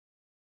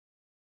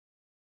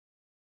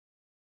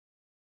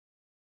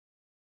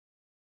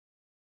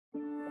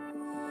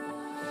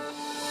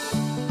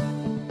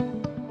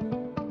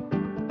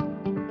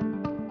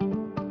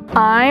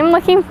I'm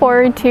looking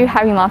forward to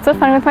having lots of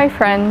fun with my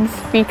friends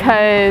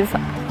because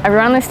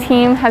everyone on this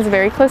team has a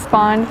very close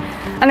bond.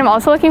 And I'm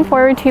also looking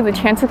forward to the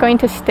chance of going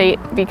to state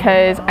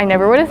because I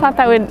never would have thought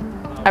that would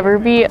ever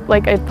be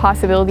like a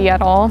possibility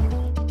at all.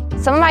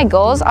 Some of my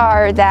goals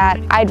are that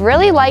I'd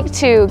really like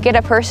to get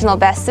a personal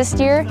best this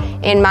year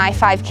in my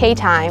 5K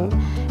time.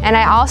 And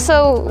I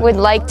also would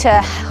like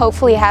to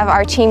hopefully have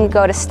our team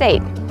go to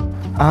state.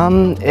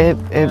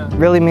 It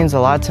really means a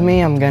lot to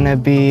me. I'm gonna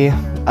be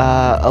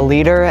a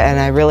leader, and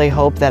I really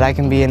hope that I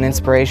can be an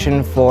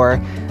inspiration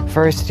for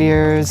first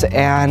years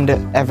and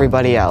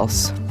everybody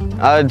else.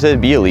 To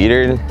be a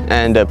leader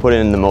and to put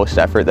in the most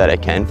effort that I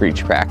can for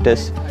each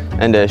practice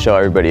and to show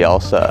everybody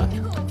else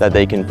that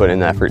they can put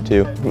in the effort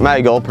too.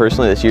 My goal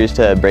personally this year is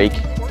to break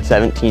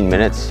 17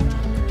 minutes,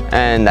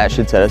 and that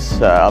should set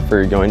us up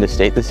for going to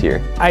state this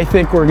year. I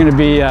think we're going to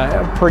be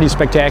a pretty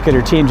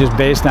spectacular team just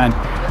based on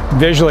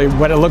visually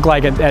what it looked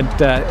like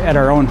at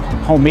our own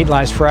home meet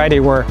last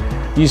Friday, where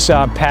you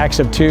saw packs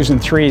of 2s and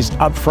 3s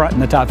up front in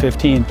the top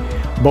 15,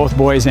 both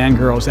boys and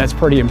girls. That's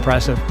pretty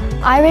impressive.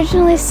 I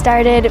originally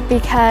started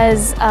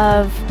because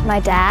of my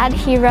dad.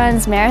 He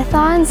runs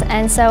marathons,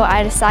 and so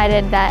I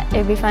decided that it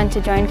would be fun to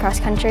join cross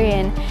country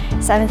in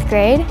 7th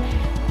grade.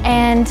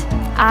 And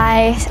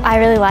I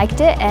really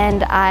liked it,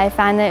 and I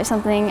found that it was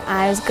something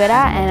I was good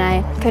at and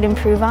I could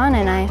improve on,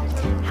 and I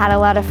had a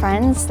lot of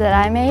friends that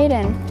I made,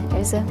 and it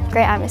was a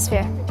great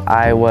atmosphere.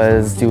 I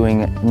was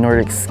doing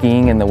Nordic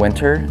skiing in the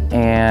winter,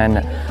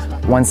 and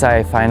once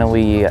I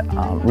finally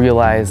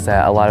realized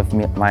that a lot of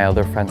my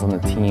other friends on the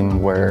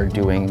team were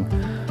doing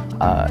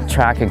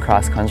track and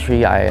cross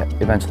country, I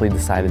eventually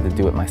decided to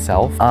do it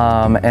myself.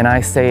 And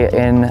I stay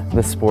in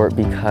the sport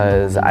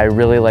because I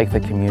really like the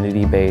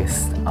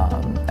community-based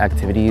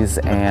activities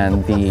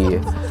and the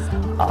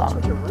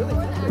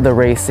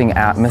racing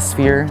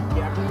atmosphere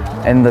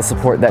and the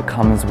support that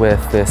comes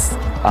with this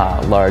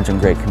large and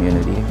great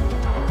community.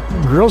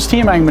 Girls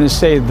team, I'm going to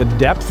say the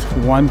depth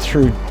 1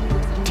 through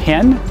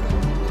 10.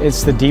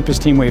 It's the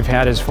deepest team we've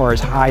had as far as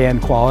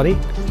high-end quality,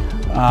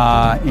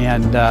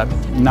 and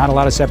not a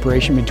lot of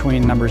separation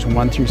between numbers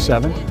 1 through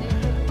 7.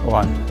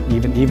 Well,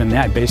 even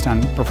that, based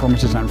on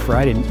performances on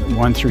Friday,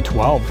 1 through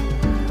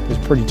 12 is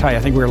pretty tight. I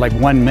think we were like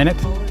 1 minute,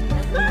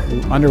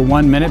 under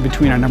 1 minute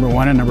between our number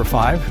 1 and number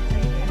 5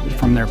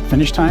 from their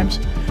finish times.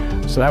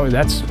 So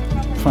that's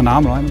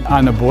phenomenal.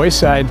 On the boys'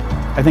 side,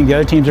 I think the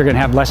other teams are going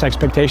to have less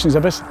expectations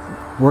of us.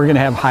 We're going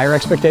to have higher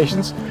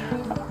expectations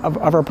of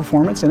our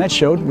performance, and that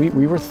showed.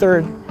 We were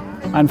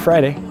 3rd on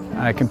Friday,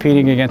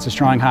 competing against a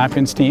strong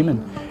Hopkins team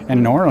and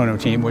an Orono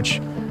team, which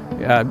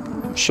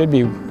should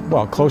be,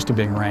 well, close to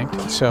being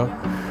ranked. So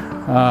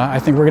I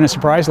think we're going to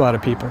surprise a lot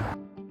of people.